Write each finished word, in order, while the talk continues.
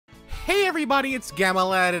Hey everybody, it's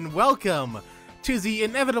Gamalad and welcome to the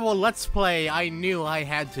inevitable Let's Play I knew I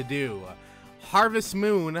had to do. Harvest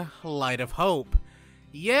Moon, Light of Hope.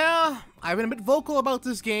 Yeah, I've been a bit vocal about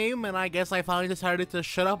this game, and I guess I finally decided to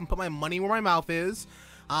shut up and put my money where my mouth is.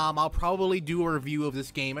 I'll probably do a review of this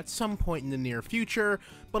game at some point in the near future,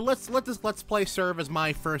 but let this Let's Play serve as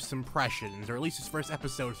my first impressions, or at least this first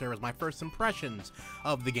episode serve as my first impressions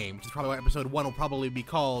of the game, which is probably why episode 1 will probably be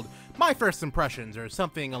called My First Impressions, or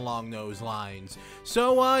something along those lines.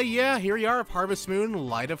 So, yeah, here we are of Harvest Moon,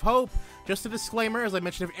 Light of Hope. Just a disclaimer, as I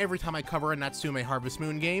mention every time I cover a Natsume Harvest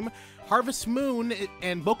Moon game, Harvest Moon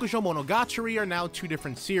and Bokujo Monogatari are now two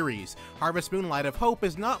different series. Harvest Moon Light of Hope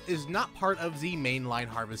is not part of the mainline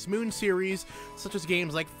Harvest Moon series, such as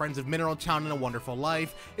games like Friends of Mineral Town and A Wonderful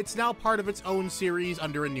Life. It's now part of its own series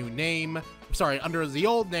under a new name. Sorry, under the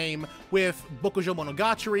old name, with Bokujo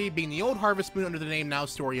Monogatari being the old Harvest Moon under the name now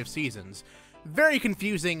Story of Seasons. Very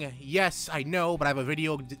confusing, yes, I know, but I have a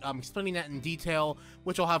video explaining that in detail,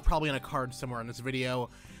 which I'll have probably on a card somewhere in this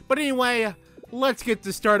video. But anyway, let's get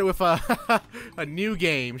this started with a new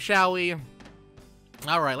game, shall we?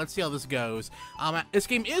 Alright, let's see how this goes. This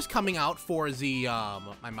game is coming out for the,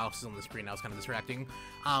 my mouse is on the screen now, it's kind of distracting.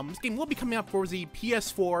 This game will be coming out for the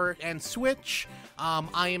PS4 and Switch.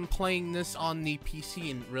 I am playing this on the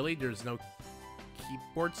PC, and really, there's no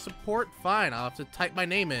keyboard support? Fine, I'll have to type my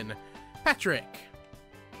name in. Patrick!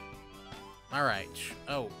 Alright.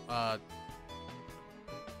 Oh, can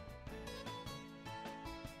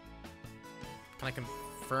I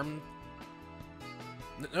confirm?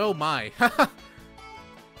 Oh my.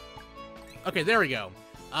 Okay, there we go.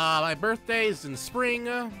 My birthday is in spring.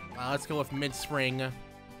 Let's go with mid-spring.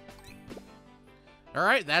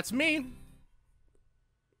 Alright, that's me.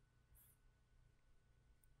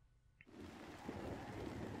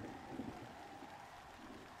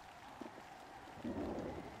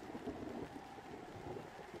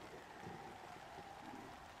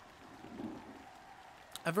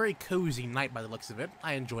 A very cozy night by the looks of it.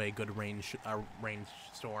 I enjoy a good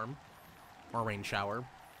rainstorm or rain shower.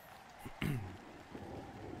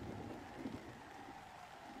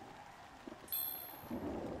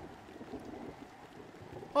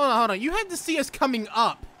 Hold on. You had to see us coming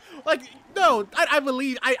up. Like, no, I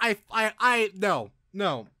believe,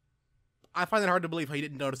 no. I find it hard to believe how you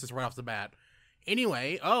didn't notice this right off the bat.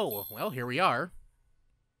 Anyway, oh, well, here we are.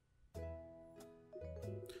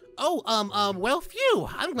 Oh, well, phew.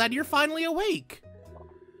 I'm glad you're finally awake.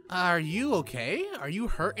 Are you okay? Are you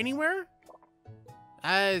hurt anywhere?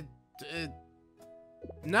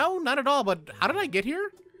 No, not at all, but how did I get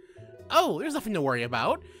here? Oh, there's nothing to worry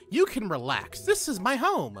about. You can relax. This is my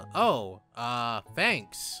home. Oh,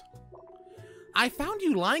 thanks. I found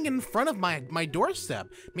you lying in front of my doorstep.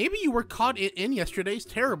 Maybe you were caught in yesterday's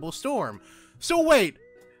terrible storm. So wait,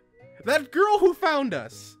 that girl who found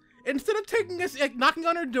us, instead of taking us, like, knocking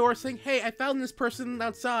on her door saying, hey, I found this person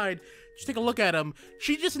outside, just take a look at him,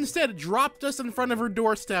 she just instead dropped us in front of her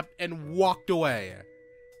doorstep and walked away.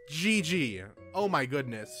 GG. Oh my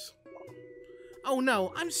goodness. Oh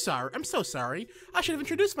no, I'm sorry. I'm so sorry. I should have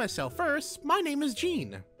introduced myself first. My name is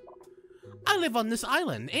Jean. I live on this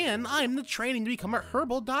island, and I'm the training to become a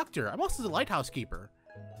herbal doctor. I'm also the lighthouse keeper.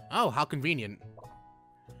 Oh, how convenient.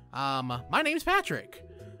 My name's Patrick.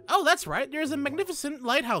 Oh, that's right. There's a magnificent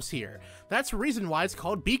lighthouse here. That's the reason why it's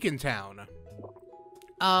called Beacon Town.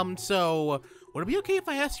 So, would it be okay if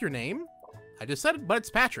I ask your name? I just said it, but it's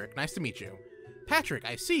Patrick. Nice to meet you. Patrick,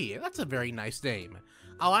 I see. That's a very nice name.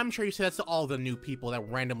 Oh, I'm sure you say that's to all the new people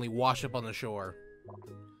that randomly wash up on the shore.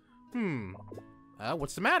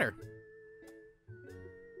 What's the matter?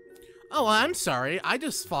 Oh, I'm sorry. I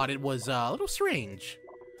just thought it was a little strange.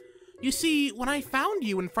 You see, when I found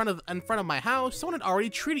you in front of my house, someone had already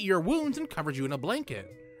treated your wounds and covered you in a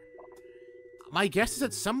blanket. My guess is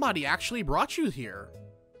that somebody actually brought you here.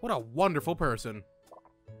 What a wonderful person.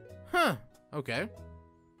 Huh, okay.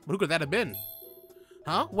 But who could that have been?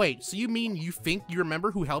 Huh? Wait, so you mean you think you remember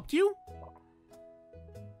who helped you?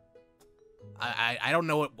 I don't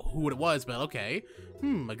know who it was, but okay.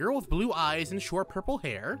 A girl with blue eyes and short purple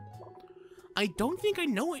hair. I don't think I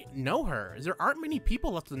know her. There aren't many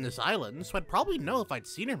people left on this island, so I'd probably know if I'd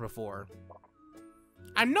seen her before.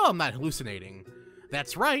 I know I'm not hallucinating.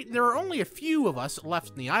 That's right, there are only a few of us left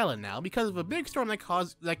in the island now because of a big storm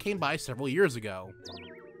that came by several years ago.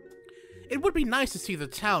 It would be nice to see the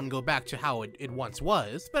town go back to how it once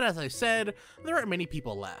was, but as I said, there aren't many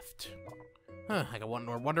people left. Huh, I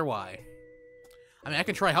wonder why. I mean, I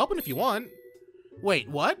can try helping if you want. Wait,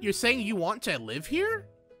 what? You're saying you want to live here?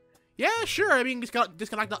 Yeah, sure. I mean, just got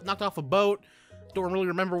knocked off a boat. Don't really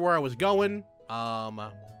remember where I was going.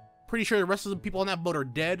 Pretty sure the rest of the people on that boat are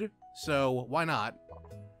dead, so why not?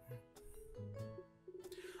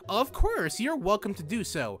 Of course, you're welcome to do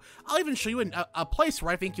so. I'll even show you a place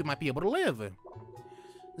where I think you might be able to live.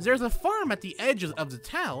 There's a farm at the edge of the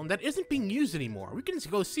town that isn't being used anymore. We can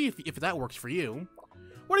go see if that works for you.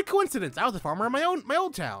 What a coincidence! I was a farmer in my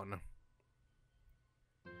old town.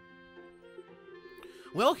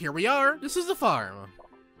 Well, here we are. This is the farm.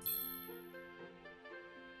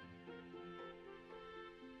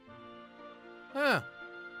 Huh.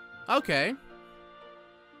 Okay.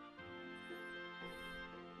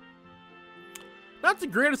 Not the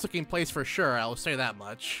greatest looking place for sure, I'll say that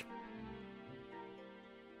much.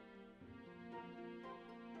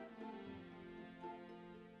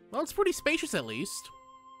 Well, it's pretty spacious at least.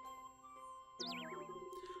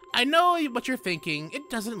 I know what you're thinking, it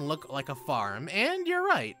doesn't look like a farm, and you're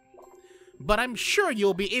right. But I'm sure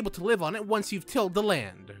you'll be able to live on it once you've tilled the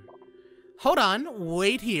land. Hold on,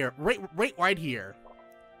 wait here, right here.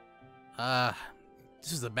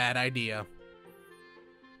 This is a bad idea.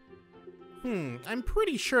 I'm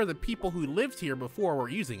pretty sure the people who lived here before were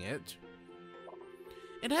using it.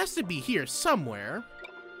 It has to be here somewhere.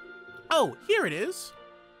 Oh, here it is.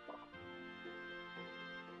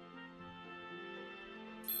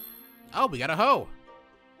 Oh, we got a hoe.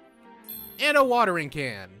 And a watering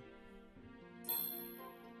can.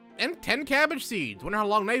 And 10 cabbage seeds. Wonder how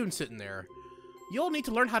long they've been sitting there. You'll need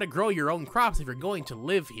to learn how to grow your own crops if you're going to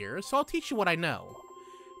live here, so I'll teach you what I know.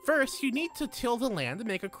 First, you need to till the land to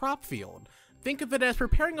make a crop field. Think of it as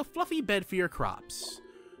preparing a fluffy bed for your crops.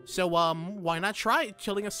 So, why not try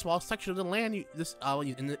tilling a small section of the land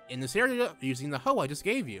in this area using the hoe I just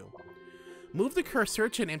gave you? Move the cursor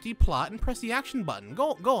to an empty plot and press the action button.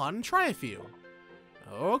 Go on and try a few.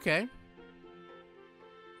 Okay.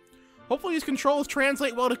 Hopefully these controls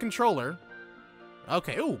translate well to controller.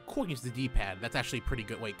 Okay, ooh, cool, use the D-pad. That's actually pretty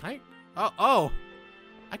good. Wait, can I? Oh,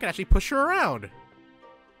 I can actually push her around.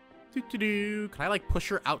 Can I, like, push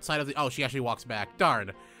her outside of the... Oh, she actually walks back.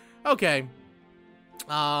 Darn. Okay.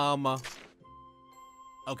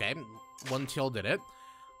 Okay, one till did it.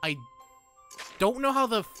 I don't know how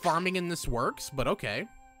the farming in this works, but okay.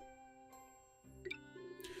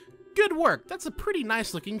 Good work. That's a pretty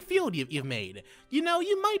nice looking field you've made. You know,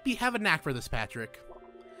 you might have a knack for this, Patrick.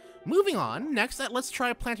 Moving on, next let's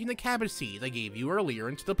try planting the cabbage seeds I gave you earlier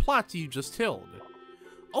into the plots you just tilled.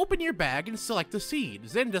 Open your bag and select the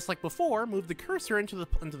seeds, then just like before, move the cursor into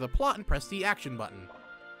the plot and press the action button.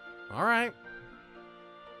 Alright.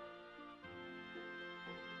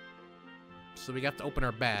 So we have to open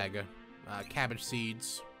our bag. Cabbage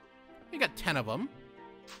seeds. We got 10 of them.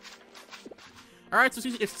 Alright, so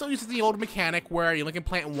it still uses the old mechanic where you only can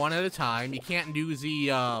plant one at a time. You can't do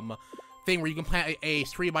the thing where you can plant a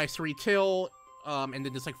 3x3 till, and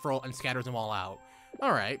then just like throw and scatters them all out.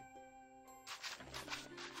 Alright.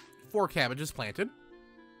 4 cabbages planted.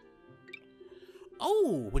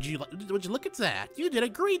 Oh, would you look at that? You did a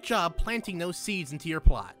great job planting those seeds into your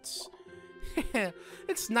plots.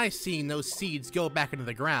 It's nice seeing those seeds go back into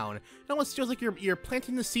the ground. It almost feels like you're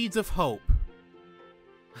planting the seeds of hope.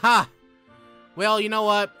 Ha! Well, you know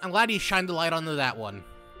what? I'm glad you shined the light onto that one.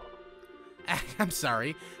 I'm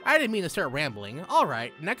sorry. I didn't mean to start rambling.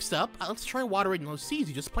 Alright, next up, let's try watering those seeds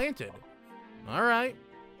you just planted. Alright.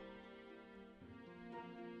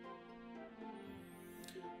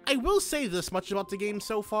 I will say this much about the game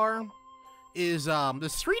so far, is the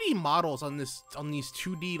 3D models on these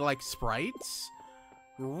 2D like sprites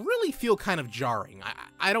really feel kind of jarring.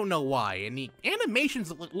 I don't know why, and the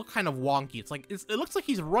animations look kind of wonky. It's like it looks like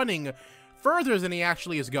he's running further than he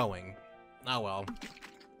actually is going. Oh well.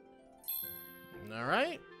 All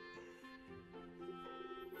right.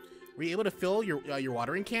 Were you able to fill your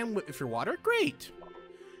watering can with your water? Great.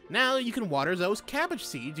 Now you can water those cabbage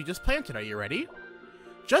seeds you just planted. Are you ready?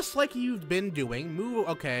 Just like you've been doing, move,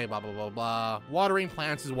 okay, blah, blah, blah, blah. Watering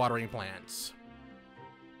plants is watering plants.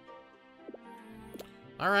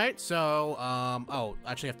 Alright, so, oh,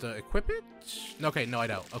 I actually have to equip it? Okay, no, I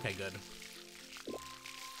don't. Okay, good.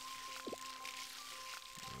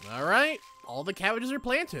 Alright, all the cabbages are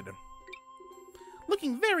planted.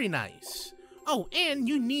 Looking very nice. Oh, and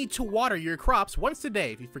you need to water your crops once a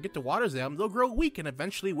day. If you forget to water them, they'll grow weak and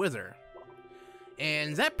eventually wither.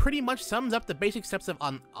 And that pretty much sums up the basic steps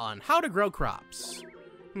on how to grow crops.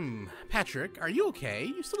 Patrick, are you okay?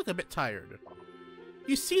 You still look a bit tired.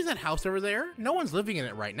 You see that house over there? No one's living in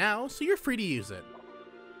it right now, so you're free to use it.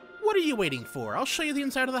 What are you waiting for? I'll show you the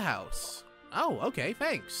inside of the house. Oh, okay,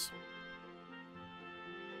 thanks.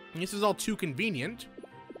 This is all too convenient.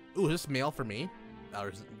 Ooh, is this mail for me? Oh,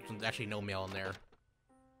 there's actually no mail in there.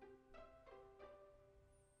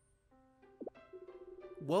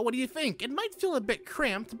 Well, what do you think? It might feel a bit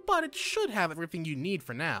cramped, but it should have everything you need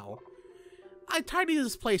for now. I tidy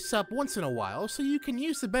this place up once in a while, so you can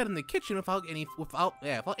use the bed in the kitchen without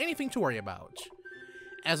anything to worry about.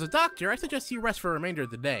 As a doctor, I suggest you rest for the remainder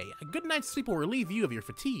of the day. A good night's sleep will relieve you of your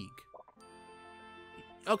fatigue.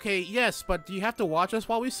 Okay, yes, but do you have to watch us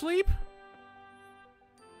while we sleep?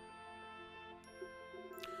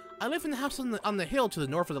 I live in the house on the hill to the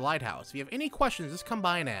north of the lighthouse. If you have any questions, just come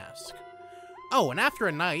by and ask. Oh, and after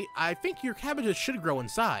a night, I think your cabbages should grow in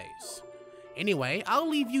size. Anyway, I'll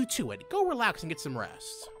leave you to it. Go relax and get some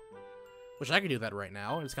rest. Wish I could do that right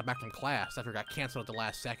now. I just got back from class after it got canceled at the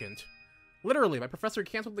last second. Literally, my professor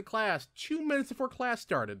canceled the class 2 minutes before class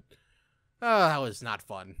started. Oh, that was not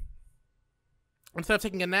fun. Instead of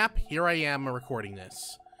taking a nap, here I am recording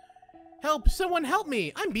this. Help! Someone help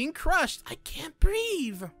me! I'm being crushed! I can't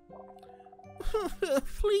breathe!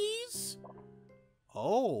 Please?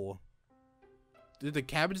 Oh. Did the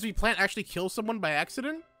cabbages we plant actually kill someone by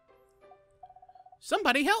accident?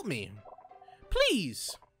 Somebody help me!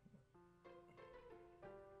 Please!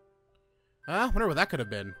 Wonder what that could have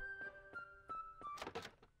been.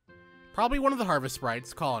 Probably one of the harvest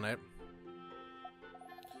sprites, calling it.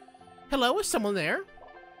 Hello, is someone there?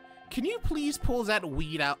 Can you please pull that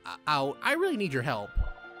weed out? I really need your help.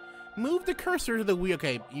 Move the cursor to the weed.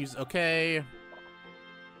 Okay,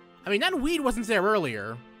 I mean, that weed wasn't there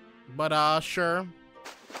earlier, but sure.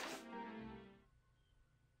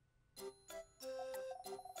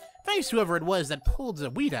 Thanks to whoever it was that pulled the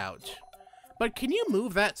weed out. But can you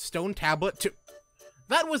move that stone tablet to...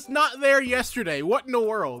 That was not there yesterday. What in the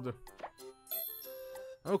world?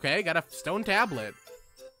 Okay, got a stone tablet.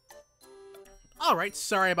 Alright,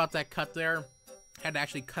 sorry about that cut there. Had to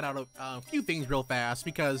actually cut out a few things real fast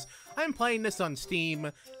because I'm playing this on Steam,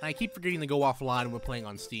 and I keep forgetting to go offline when we're playing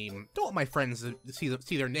on Steam. Don't want my friends to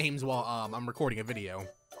see their names while I'm recording a video.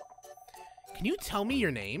 Can you tell me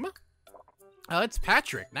your name? It's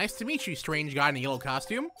Patrick. Nice to meet you, strange guy in a yellow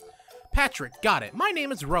costume. Patrick, got it. My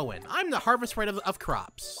name is Rowan. I'm the harvest sprite of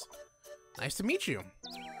crops. Nice to meet you.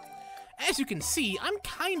 As you can see, I'm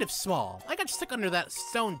kind of small. I got stuck under that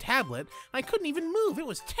stone tablet, and I couldn't even move. It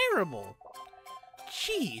was terrible.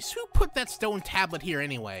 Jeez, who put that stone tablet here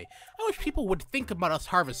anyway? I wish people would think about us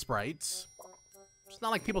harvest sprites. It's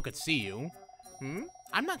not like people could see you.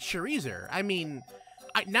 I'm not sure either. I mean,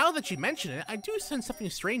 now that you mention it, I do sense something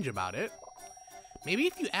strange about it. Maybe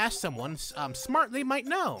if you ask someone smart, they might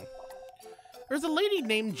know. There's a lady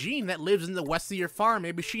named Jean that lives in the west of your farm.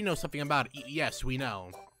 Maybe she knows something about it. Yes, we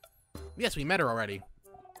know. Yes, we met her already.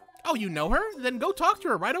 Oh, you know her? Then go talk to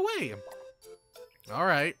her right away.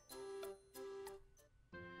 Alright.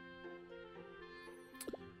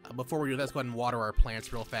 Before we do that, let's go ahead and water our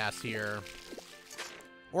plants real fast here.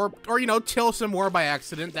 Or you know, till some more by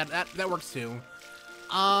accident. That works too.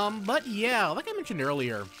 But yeah, like I mentioned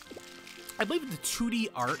earlier, I believe the 2D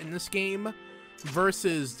art in this game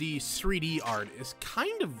versus the 3D art is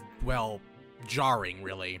kind of, well, jarring,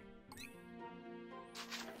 really.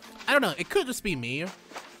 I don't know, it could just be me.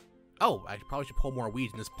 Oh, I probably should pull more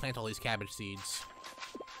weeds and just plant all these cabbage seeds.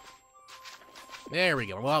 There we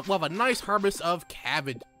go. We'll have a nice harvest of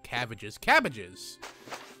cabbages.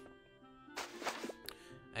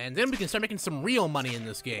 And then we can start making some real money in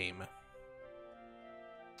this game.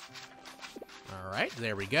 Alright,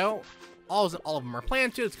 there we go. All of them are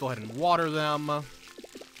planted. Let's go ahead and water them.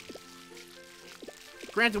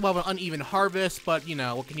 Granted, we'll have an uneven harvest, but, you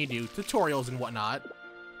know, what can you do? Tutorials and whatnot.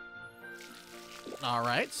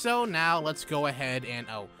 Alright, so now let's go ahead and...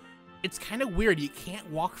 Oh, it's kind of weird. You can't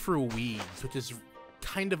walk through weeds, which is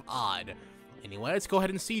kind of odd. Anyway, let's go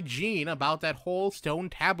ahead and see Jean about that whole stone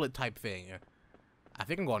tablet type thing. I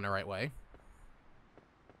think I'm going the right way.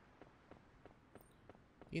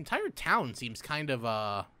 The entire town seems kind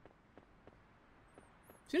of,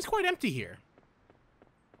 seems quite empty here.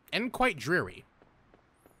 And quite dreary.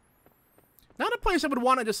 Not a place I would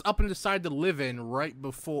want to just up and decide to live in right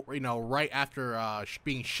before, you know, right after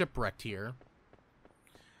being shipwrecked here.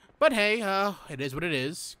 But hey, it is what it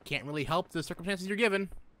is. Can't really help the circumstances you're given.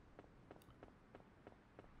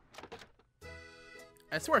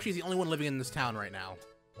 I swear she's the only one living in this town right now.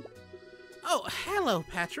 Oh, hello,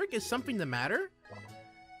 Patrick. Is something the matter?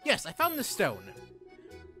 Yes, I found this stone.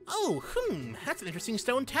 Oh, that's an interesting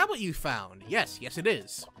stone tablet you found. Yes, it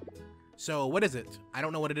is. So, what is it? I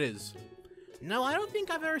don't know what it is. No, I don't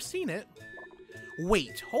think I've ever seen it.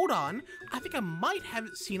 Wait, hold on. I think I might have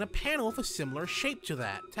seen a panel with a similar shape to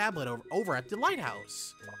that tablet over at the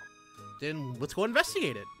lighthouse. Then let's go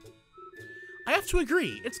investigate it. I have to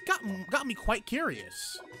agree, it's got me quite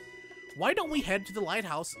curious. Why don't we head to the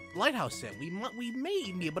lighthouse then? We may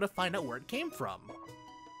even be able to find out where it came from.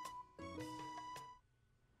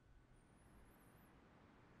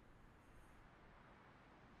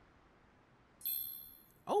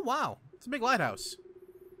 Oh, wow. It's a big lighthouse.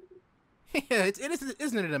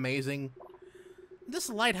 Isn't it amazing? This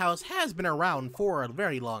lighthouse has been around for a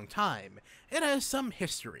very long time. It has some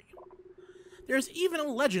history. There's even a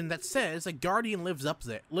legend that says a guardian lives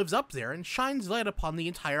up there and shines light upon the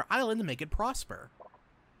entire island to make it prosper.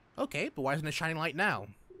 Okay, but why isn't it shining light now?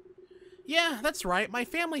 Yeah, that's right. My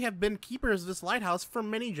family have been keepers of this lighthouse for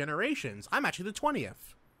many generations. I'm actually the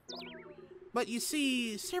 20th. But you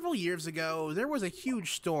see, several years ago, there was a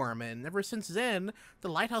huge storm, and ever since then, the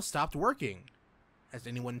lighthouse stopped working. Has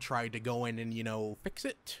anyone tried to go in and, you know, fix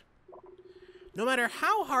it? No matter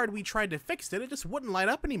how hard we tried to fix it, it just wouldn't light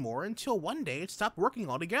up anymore until one day it stopped working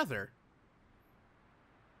altogether.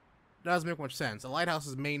 That doesn't make much sense. A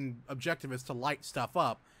lighthouse's main objective is to light stuff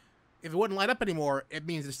up. If it wouldn't light up anymore, it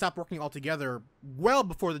means it stopped working altogether well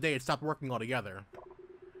before the day it stopped working altogether.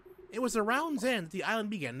 It was around then that the island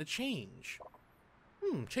began to change.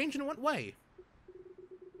 Change in what way?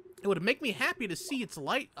 It would make me happy to see its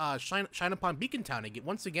light shine upon Beacon Town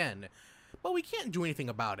once again, but we can't do anything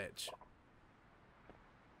about it.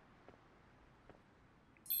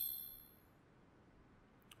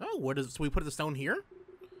 Oh, so we put the stone here?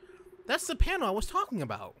 That's the panel I was talking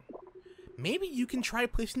about. Maybe you can try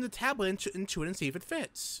placing the tablet into it and see if it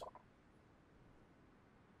fits.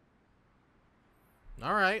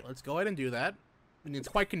 Alright, let's go ahead and do that. And it's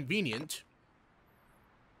quite convenient.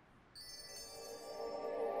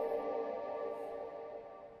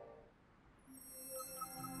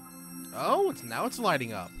 Oh, now it's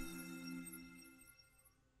lighting up.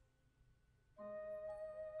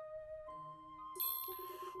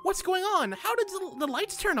 What's going on? How did the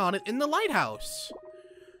lights turn on in the lighthouse?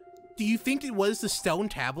 Do you think it was the stone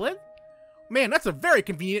tablet? Man, that's a very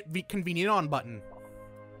convenient on button.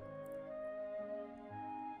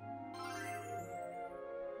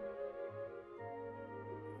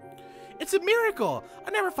 It's a miracle!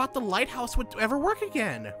 I never thought the lighthouse would ever work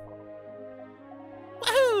again.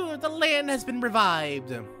 Woohoo! The land has been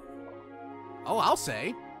revived. Oh, I'll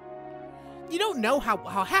say. You don't know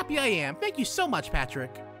how happy I am. Thank you so much,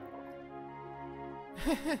 Patrick.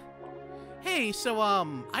 Hey, so,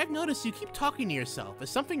 I've noticed you keep talking to yourself.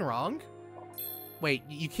 Is something wrong? Wait,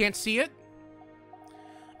 you can't see it?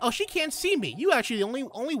 Oh, she can't see me. You actually the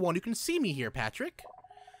only one who can see me here, Patrick.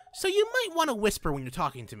 So you might want to whisper when you're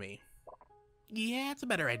talking to me. Yeah, it's a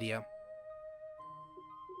better idea.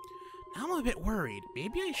 Now I'm a bit worried.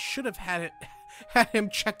 Maybe I should have had him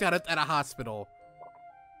checked out at a hospital.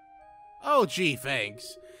 Oh, gee,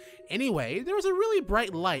 thanks. Anyway, there was a really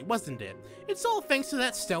bright light, wasn't it? It's all thanks to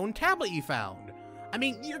that stone tablet you found. I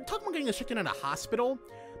mean, you're talking about getting checked in at a hospital,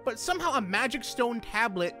 but somehow a magic stone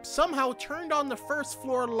tablet somehow turned on the first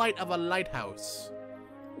floor light of a lighthouse.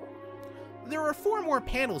 There are 4 more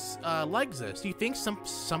panels like this. Do you think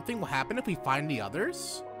something will happen if we find the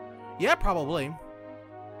others? Yeah, probably.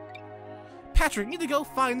 Patrick, you need to go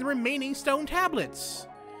find the remaining stone tablets.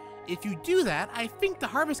 If you do that, I think the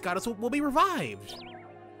Harvest Goddess will be revived.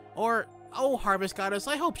 Or, oh, Harvest Goddess,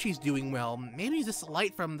 I hope she's doing well. Maybe this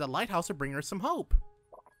light from the lighthouse will bring her some hope.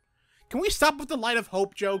 Can we stop with the light of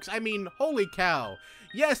hope jokes? I mean, holy cow.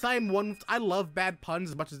 Yes, I love bad puns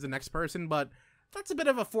as much as the next person, but that's a bit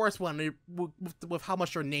of a forced one with how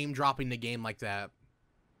much you're name-dropping the game like that.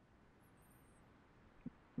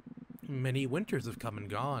 Many winters have come and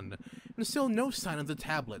gone, and still no sign of the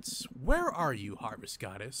tablets. Where are you, Harvest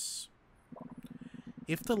Goddess?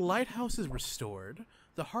 If the lighthouse is restored,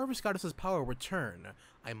 the Harvest Goddess's power will return.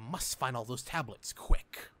 I must find all those tablets,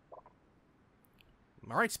 quick.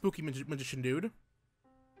 Alright, spooky magician dude.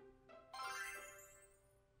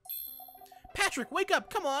 Patrick, wake up!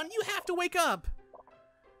 Come on, you have to wake up!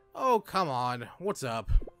 Oh, come on. What's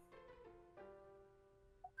up?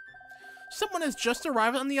 Someone has just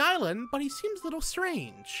arrived on the island, but he seems a little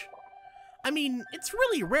strange. I mean, it's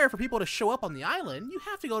really rare for people to show up on the island. You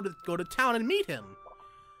have to go to town and meet him.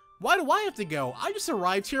 Why do I have to go? I just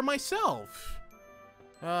arrived here myself.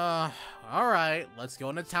 Alright. Let's go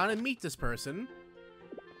into town and meet this person.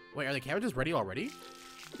 Wait, are the characters ready already?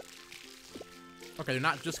 Okay, they're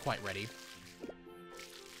not just quite ready.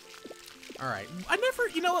 Alright. I never,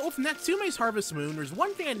 you know, with Natsume's Harvest Moon, there's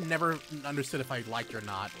one thing I never understood if I liked or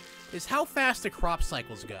not, is how fast the crop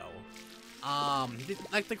cycles go.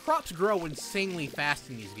 Like, the crops grow insanely fast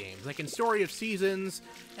in these games. Like, in Story of Seasons,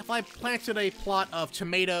 if I planted a plot of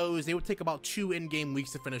tomatoes, they would take about 2 in-game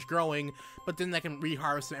weeks to finish growing, but then I can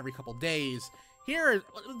reharvest them every couple days. Here,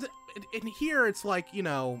 it's like, you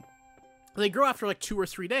know, they grow after like 2 or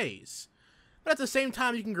 3 days. But at the same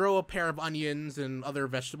time, you can grow a pair of onions and other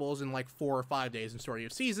vegetables in like 4 or 5 days in Story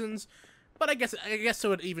of Seasons. But I guess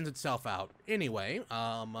so it evens itself out. Anyway,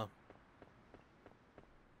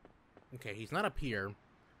 Okay, he's not up here.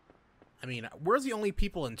 I mean, we're the only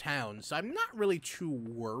people in town, so I'm not really too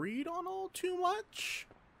worried on all too much.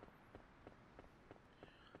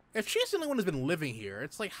 If she's the only one who's been living here,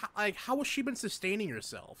 it's like how has she been sustaining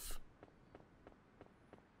herself?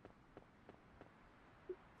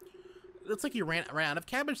 Looks like you ran out of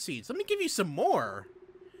cabbage seeds. Let me give you some more.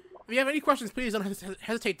 If you have any questions, please don't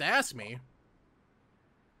hesitate to ask me.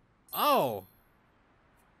 Oh.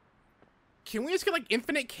 Can we just get, like,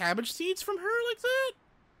 infinite cabbage seeds from her like that?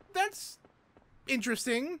 That's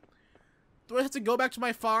interesting. Do I have to go back to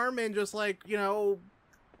my farm and just, like, you know,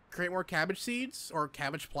 create more cabbage seeds? Or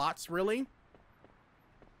cabbage plots, really?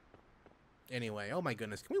 Anyway, oh my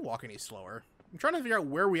goodness. Can we walk any slower? I'm trying to figure out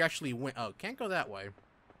where we actually went. Oh, can't go that way.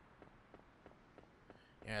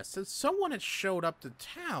 Yeah, so someone had showed up to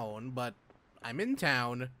town, but I'm in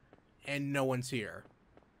town, and no one's here.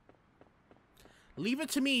 Leave it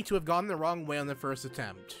to me to have gone the wrong way on the first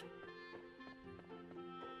attempt.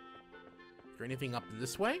 Is there anything up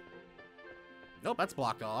this way? Nope, that's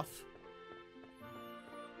blocked off.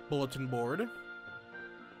 Bulletin board.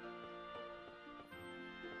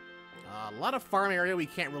 A lot of farm area we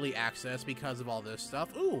can't really access because of all this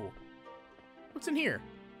stuff. Ooh! What's in here?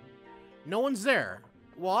 No one's there.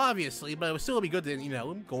 Well, obviously, but it would still be good to, you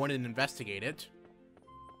know, go in and investigate it.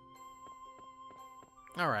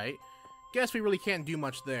 Alright. Guess we really can't do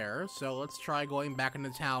much there, so let's try going back into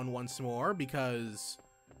town once more, because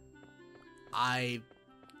I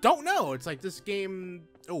don't know. It's like this game...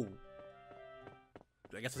 Oh.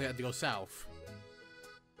 I guess I have to go south.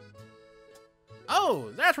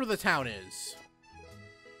 Oh, that's where the town is.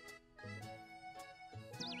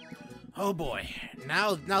 Oh boy,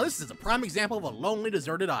 now this is a prime example of a lonely,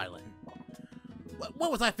 deserted island.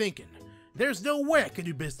 What was I thinking? There's no way I can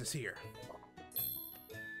do business here.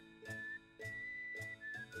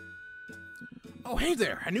 Oh, hey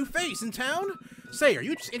there, a new face in town? Say, are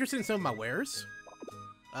you just interested in some of my wares?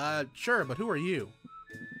 Sure, but who are you?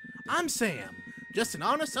 I'm Sam, just an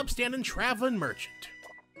honest, upstanding, traveling merchant.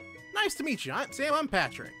 Nice to meet you. Sam, I'm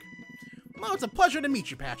Patrick. Well, it's a pleasure to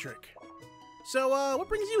meet you, Patrick. So, what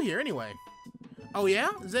brings you here, anyway? Oh,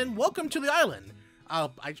 yeah? Then welcome to the island.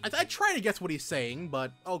 I try to guess what he's saying,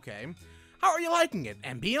 but okay. How are you liking it?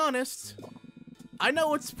 And be honest. I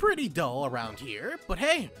know it's pretty dull around here, but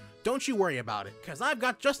hey, don't you worry about it, because I've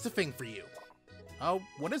got just the thing for you. Oh,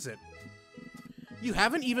 what is it? You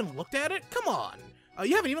haven't even looked at it? Come on.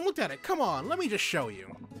 You haven't even looked at it. Come on, let me just show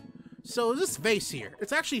you. So this vase here,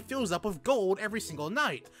 it actually fills up with gold every single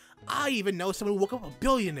night. I even know someone who woke up a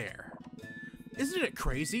billionaire. Isn't it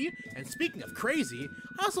crazy? And speaking of crazy,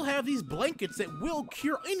 I also have these blankets that will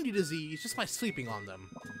cure any disease just by sleeping on them.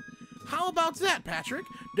 How about that, Patrick?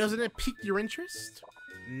 Doesn't it pique your interest?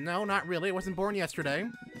 No, not really. I wasn't born yesterday.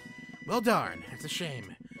 Well, darn. It's a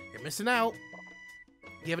shame. You're missing out.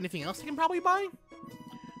 Do you have anything else you can probably buy?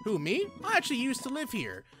 Who, me? I actually used to live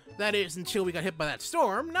here. That is, until we got hit by that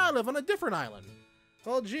storm. Now I live on a different island.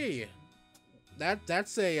 Well, gee.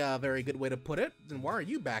 That's a very good way to put it. Then why are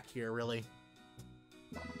you back here, really?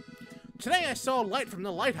 Today I saw a light from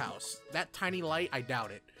the lighthouse. That tiny light, I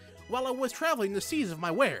doubt it. While I was traveling the seas of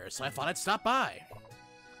my wares, so I thought I'd stop by.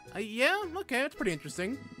 Yeah, okay, that's pretty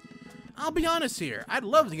interesting. I'll be honest here. I'd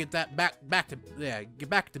love to get that get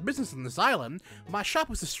back to business on this island. My shop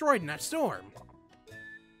was destroyed in that storm.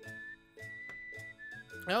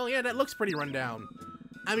 Oh yeah, that looks pretty run down.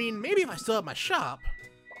 I mean, maybe if I still have my shop.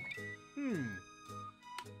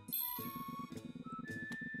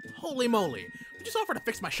 Holy moly! You just offered to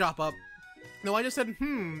fix my shop up. No, I just said,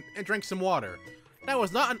 and drank some water. That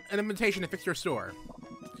was not an invitation to fix your store.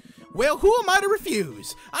 Well, who am I to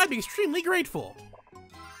refuse? I'd be extremely grateful.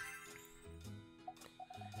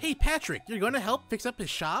 Hey, Patrick, you're going to help fix up his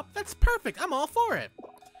shop? That's perfect, I'm all for it.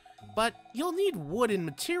 But you'll need wood and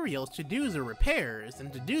materials to do the repairs,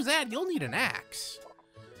 and to do that, you'll need an axe.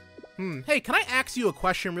 Hey, can I ask you a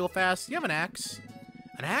question real fast? You have an axe?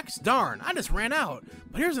 An axe? Darn, I just ran out.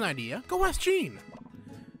 But here's an idea. Go ask Jean.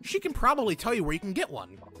 She can probably tell you where you can get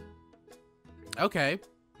one. Okay.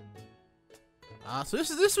 So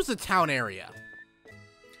this was the town area.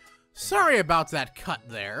 Sorry about that cut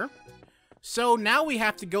there. So now we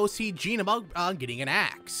have to go see Jean about getting an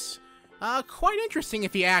axe. Quite interesting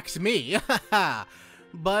if you ask me.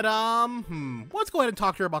 But, let's go ahead and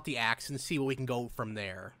talk to her about the axe and see where we can go from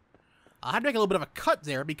there. I had to make a little bit of a cut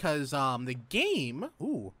there because, the game...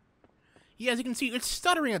 Ooh. Yeah, as you can see, it's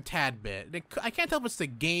stuttering a tad bit. I can't tell if it's the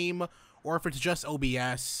game or if it's just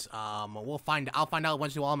OBS. I'll find out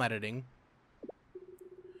eventually while I'm editing.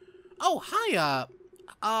 Oh, hi,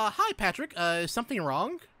 hi, Patrick. Is something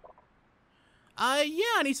wrong?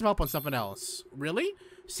 Yeah, I need some help on something else. Really?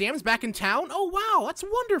 Sam's back in town? Oh, wow, that's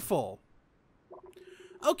wonderful.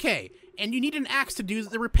 Okay, and you need an axe to do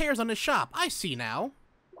the repairs on his shop. I see now.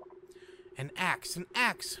 An axe.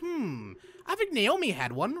 I think Naomi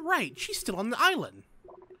had one. Right, she's still on the island.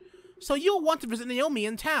 So you'll want to visit Naomi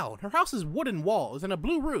in town. Her house has wooden walls and a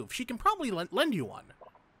blue roof. She can probably lend you one.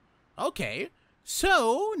 Okay,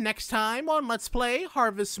 so next time on Let's Play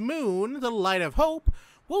Harvest Moon, The Light of Hope,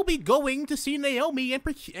 we'll be going to see Naomi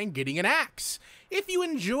and getting an axe. If you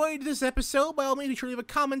enjoyed this episode, by all means, be sure to leave a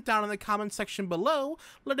comment down in the comment section below.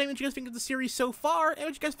 Let me know what you guys think of the series so far, and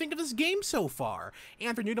what you guys think of this game so far. And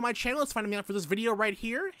if you're new to my channel, let's find me out for this video right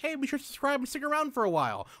here. Hey, be sure to subscribe and stick around for a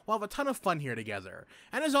while. We'll have a ton of fun here together.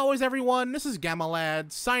 And as always, everyone, this is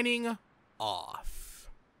Gamalad, signing off.